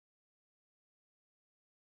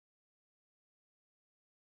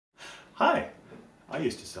Hi! I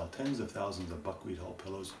used to sell tens of thousands of Buckwheat Hull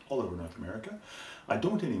pillows all over North America. I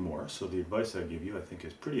don't anymore, so the advice I give you I think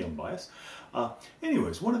is pretty unbiased.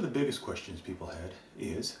 Anyways, one of the biggest questions people had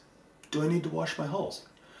is, do I need to wash my hulls?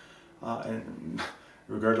 And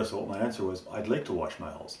regardless of what my answer was, I'd like to wash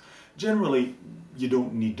my hulls. Generally, you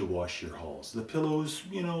don't need to wash your hulls. The pillows,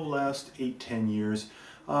 last 8-10 years.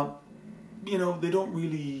 They don't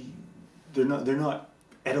really, they're not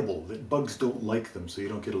edible. Bugs don't like them, so you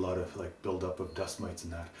don't get a lot of buildup of dust mites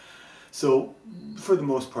and that. So for the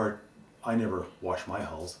most part, I never wash my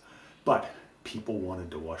hulls, but people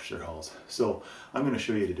wanted to wash their hulls. So I'm going to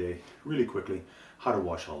show you today, really quickly, how to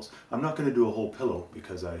wash hulls. I'm not going to do a whole pillow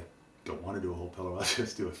because I don't want to do a whole pillow. I'll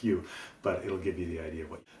just do a few, but it'll give you the idea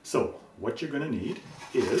of what. So what you're going to need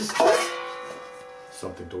is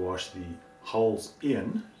something to wash the hulls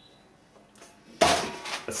in,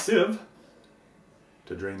 a sieve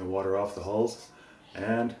to drain the water off the hulls,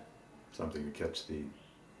 and something to catch the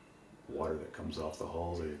water that comes off the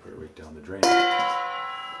hulls, or you put it right down the drain.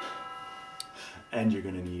 And you're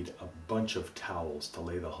going to need a bunch of towels to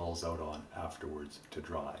lay the hulls out on afterwards to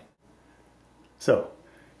dry. So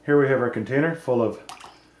here we have our container full of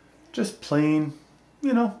just plain,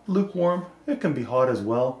 lukewarm. It can be hot as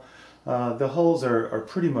well. The hulls are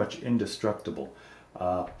pretty much indestructible.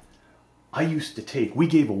 We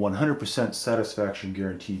gave a 100% satisfaction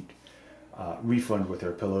guaranteed refund with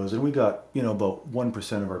our pillows, and we got, about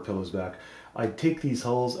 1% of our pillows back. I'd take these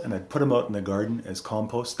hulls and I'd put them out in the garden as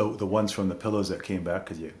compost, the ones from the pillows that came back,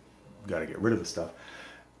 because you got to get rid of the stuff.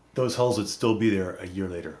 Those hulls would still be there a year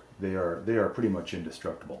later. They are pretty much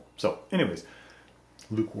indestructible. So anyways,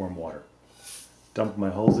 lukewarm water. Dump my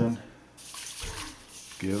hulls in,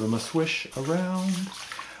 give them a swish around.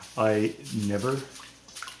 I never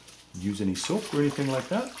use any soap or anything like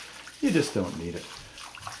that. You just don't need it.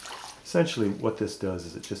 Essentially what this does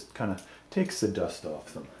is it just kind of takes the dust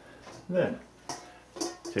off them. Then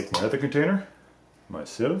take my other container, my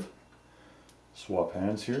sieve, swap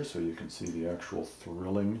hands here so you can see the actual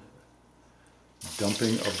thrilling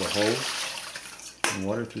dumping of the hulls and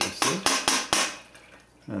water through the sieve.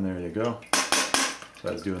 And there you go. So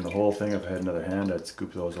I was doing the whole thing. If I had another hand, I'd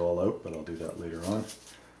scoop those all out, but I'll do that later on.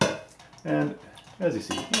 And as you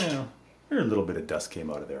see, a little bit of dust came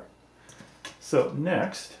out of there. So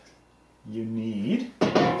next, you need,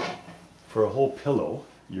 for a whole pillow,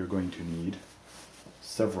 you're going to need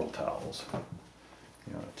several towels.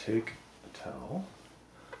 You want to take a towel,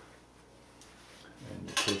 and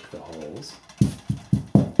you take the hulls,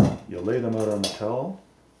 you lay them out on the towel,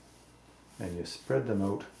 and you spread them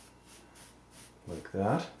out like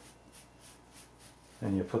that,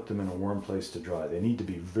 and you put them in a warm place to dry. They need to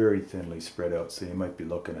be very thinly spread out, so you might be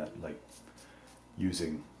looking at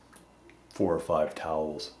using 4 or 5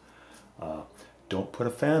 towels. Don't put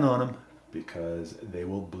a fan on them because they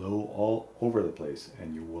will blow all over the place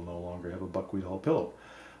and you will no longer have a buckwheat hull pillow.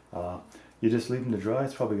 You just leave them to dry.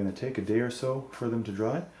 It's probably going to take a day or so for them to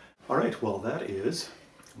dry. Alright, well that is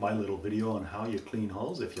my little video on how you clean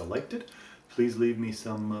hulls. If you liked it, please leave me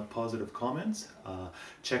some positive comments.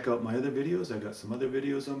 Check out my other videos. I got some other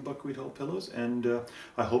videos on buckwheat hull pillows, and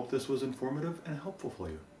I hope this was informative and helpful for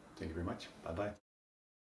you. Thank you very much. Bye-bye.